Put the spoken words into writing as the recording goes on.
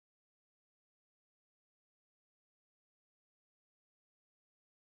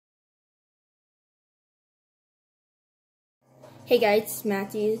Hey guys, it's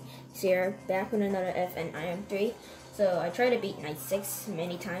Matthew here, back with another FNIM3. So I tried to beat Night 6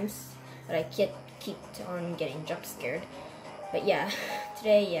 many times, but I keep on getting jump scared. But yeah,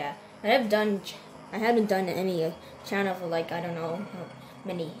 today, I haven't done any channel for like, I don't know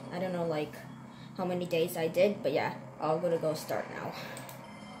how many days I did, but yeah, I'm gonna go start now.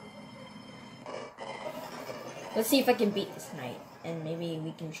 Let's see if I can beat this night, and maybe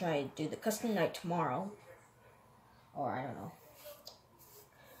we can try to do the custom night tomorrow, or I don't know.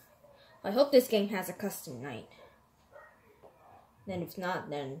 I hope this game has a custom night. Then if not,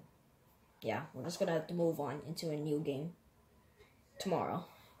 then yeah, we're just gonna have to move on into a new game tomorrow,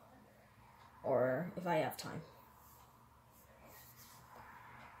 or if I have time.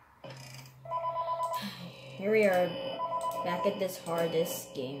 Here we are, back at this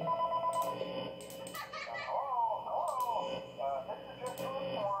hardest game.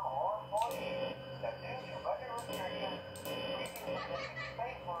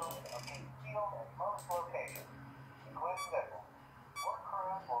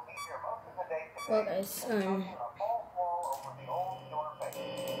 Well guys, there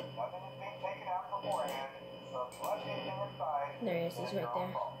he is, he's right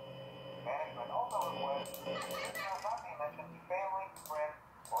there.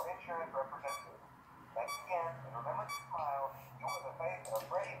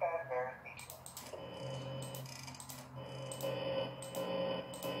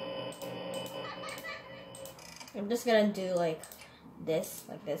 I'm just gonna do like this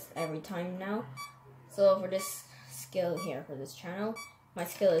every time now. So for this skill here, for this channel, my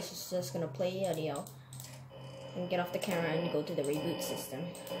skill is just gonna play audio and get off the camera and go to the reboot system.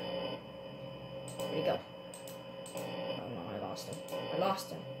 Where'd he go? Oh no, I lost him. I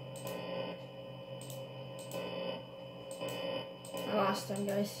lost him,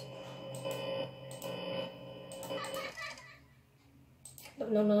 guys.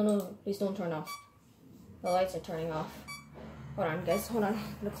 No, please don't turn off. The lights are turning off. Hold on, guys, hold on.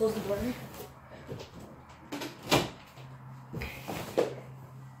 I'm gonna close the door.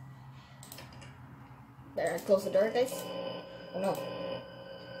 There, I close the door, guys. Oh no.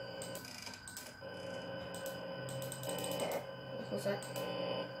 What's that?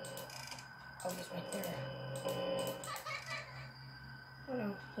 Oh, he's right there. Oh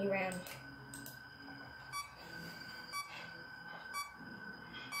no, he ran.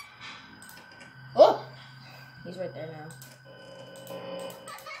 Oh! He's right there now.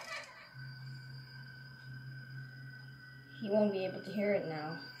 He won't be able to hear it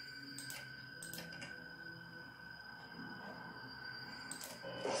now.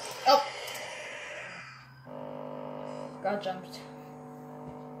 Oh! Got jumped.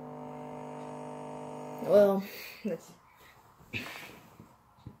 Well, let's...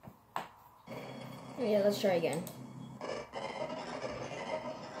 Yeah, let's try again.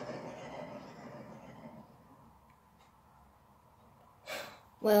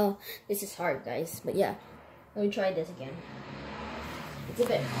 Well, this is hard, guys, but yeah, let me try this again. It's a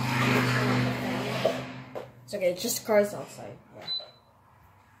bit... It's okay, it's just cars outside. Yeah.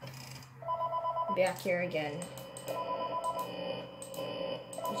 Back here again.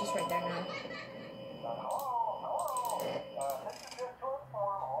 He's just right there now.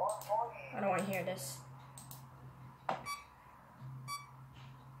 I don't want to hear this.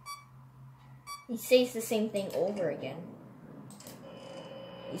 He says the same thing over again.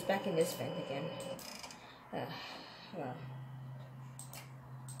 He's back in this vent again. Well.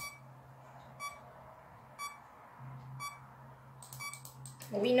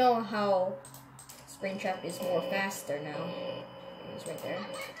 But we know how Springtrap is more faster now. He's right there.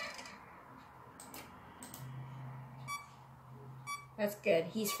 That's good.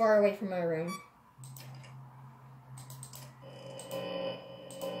 He's far away from my room.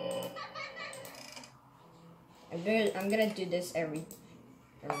 I'm gonna do this from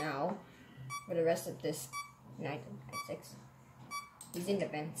now for the rest of this night 6. He's in the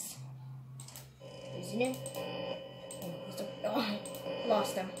vents. Is he in? Oh,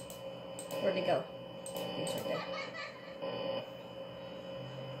 lost him. Where'd he go? He's right there.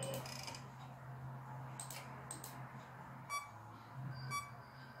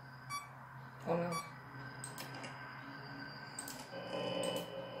 Oh no.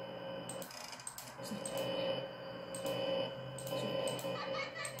 It's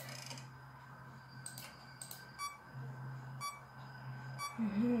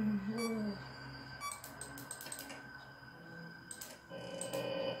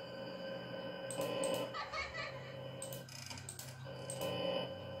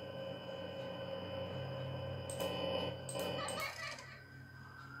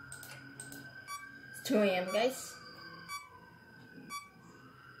 2 AM, guys.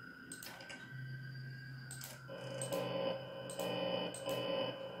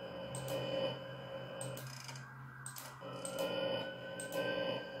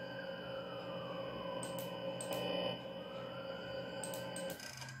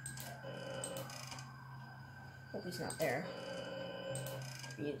 Hope he's not there.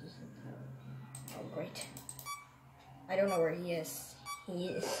 He is. Oh, great. I don't know where he is. He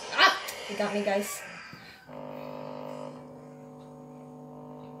is. Ah! He got me, guys.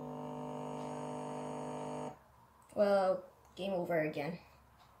 Well, game over again.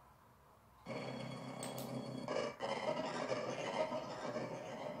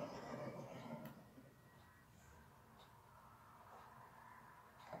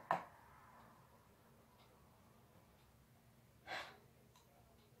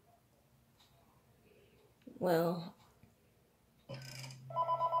 Well,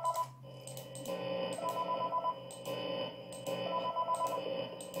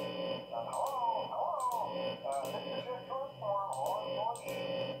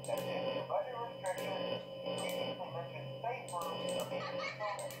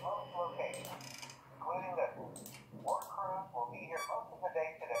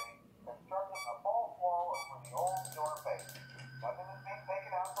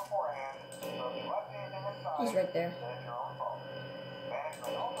 he's right there.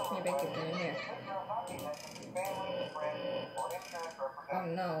 Maybe I could get in here. Oh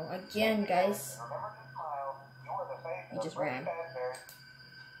no, again, guys. He just ran.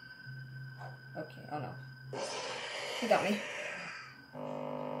 Okay, oh no. He got me.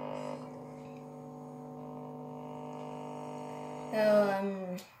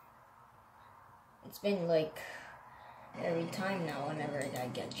 It's been like every time now whenever I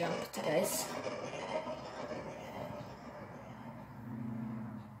get jumped, guys.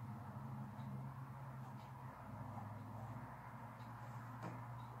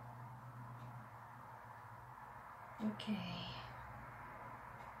 Okay.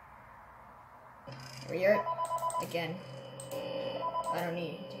 Weird. Again. I don't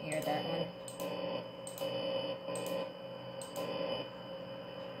need to hear that one.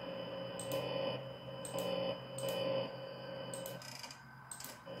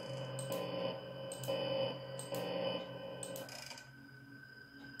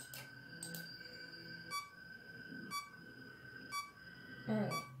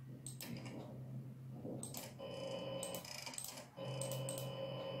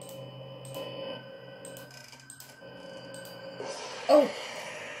 Oh!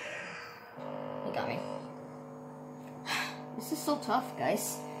 He got me. This is so tough,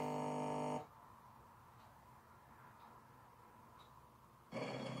 guys.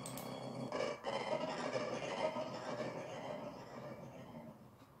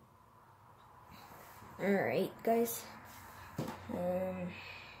 Alright, guys.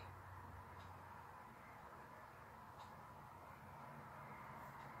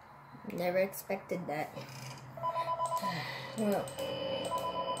 Never expected that. Well.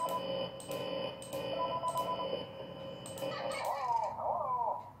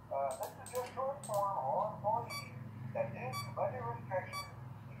 This is just to inform all employees that due to budget restrictions,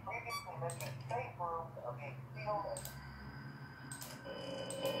 the previously mentioned safe rooms are being sealed.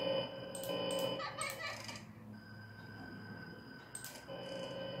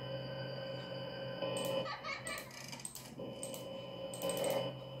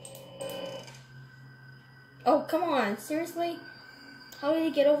 Oh, come on. Seriously? How did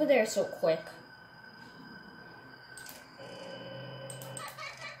he get over there so quick?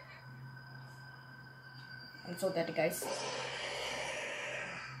 I'm so dead, guys.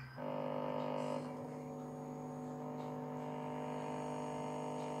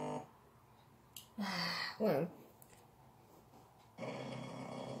 Well.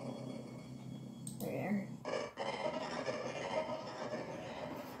 There.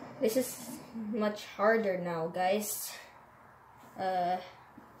 This is much harder now, guys.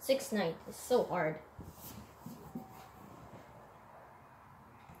 6 night is so hard.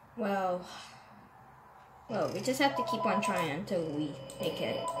 Well, we just have to keep on trying until we make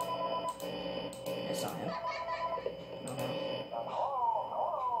it. I saw him. Oh no.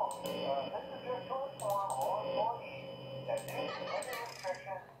 This is just to inform all employees that due to budget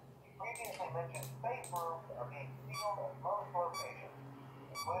restrictions, the previously mentioned safe rooms are being sealed at most locations,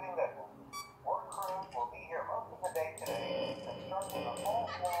 including this one. Work crews will be here most of the day today, constructing a false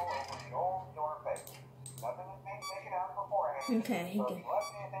wall over the old door face. Nothing is being taken out beforehand, Okay, so if you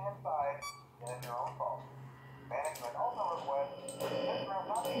left anything inside, then it's your own fault. Management also requests that this room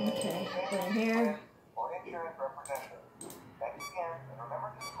not be used Okay, as a put him family here. friend or insurance representative. Thanks again, and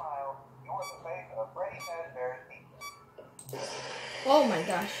remember to smile. You are the face of Freddy Fazbear's Pizza. Oh my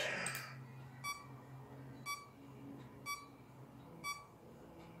gosh.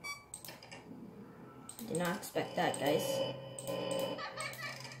 Did not expect that, guys.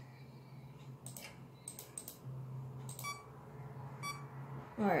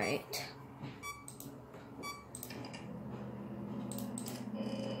 Alright.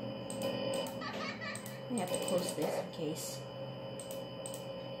 I have to close this in case.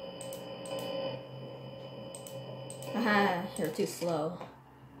 Haha, you're too slow.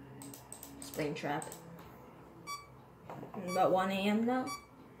 Spring trap. It's about 1 AM now.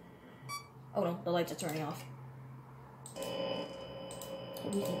 Oh no, the lights are turning off.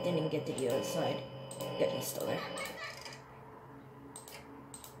 Maybe he didn't get to the other side. Good, he's still there.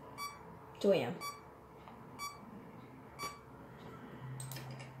 2 AM.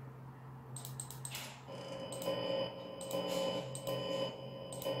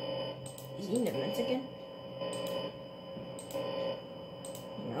 Is he in the vents again?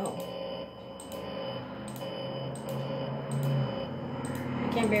 No. I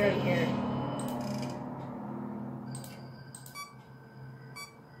can barely hear.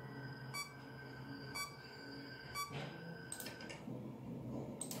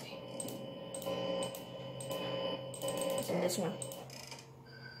 It's in this one.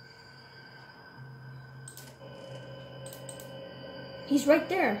 He's right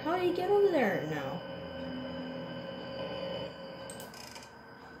there. How did he get over there now?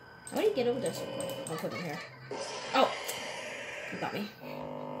 How did he get over there so quick? I'll put him here. Oh! You got me.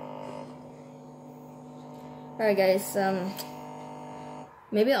 Alright guys,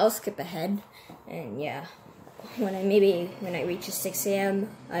 maybe I'll skip ahead. And yeah. When I reach 6 AM,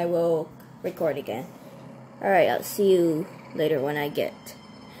 I will record again. Alright, I'll see you later when I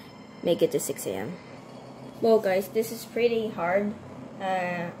make it to 6 AM. Well guys, this is pretty hard.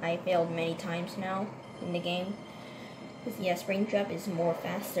 I failed many times now in the game. Yeah, Spring Trap is more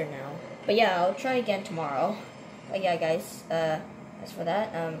faster now. But yeah, I'll try again tomorrow. But yeah guys, as for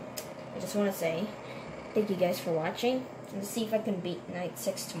that, I just want to say thank you guys for watching. Let's see if I can beat Night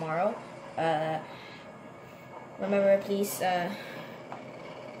 6 tomorrow. Remember, please,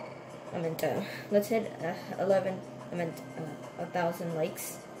 let's hit 1,000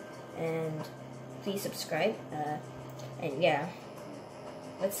 likes. And please subscribe. And yeah.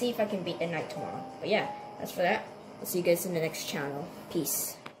 Let's see if I can beat the night tomorrow. But yeah, as for that, I'll see you guys in the next channel.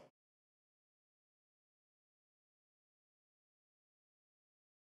 Peace.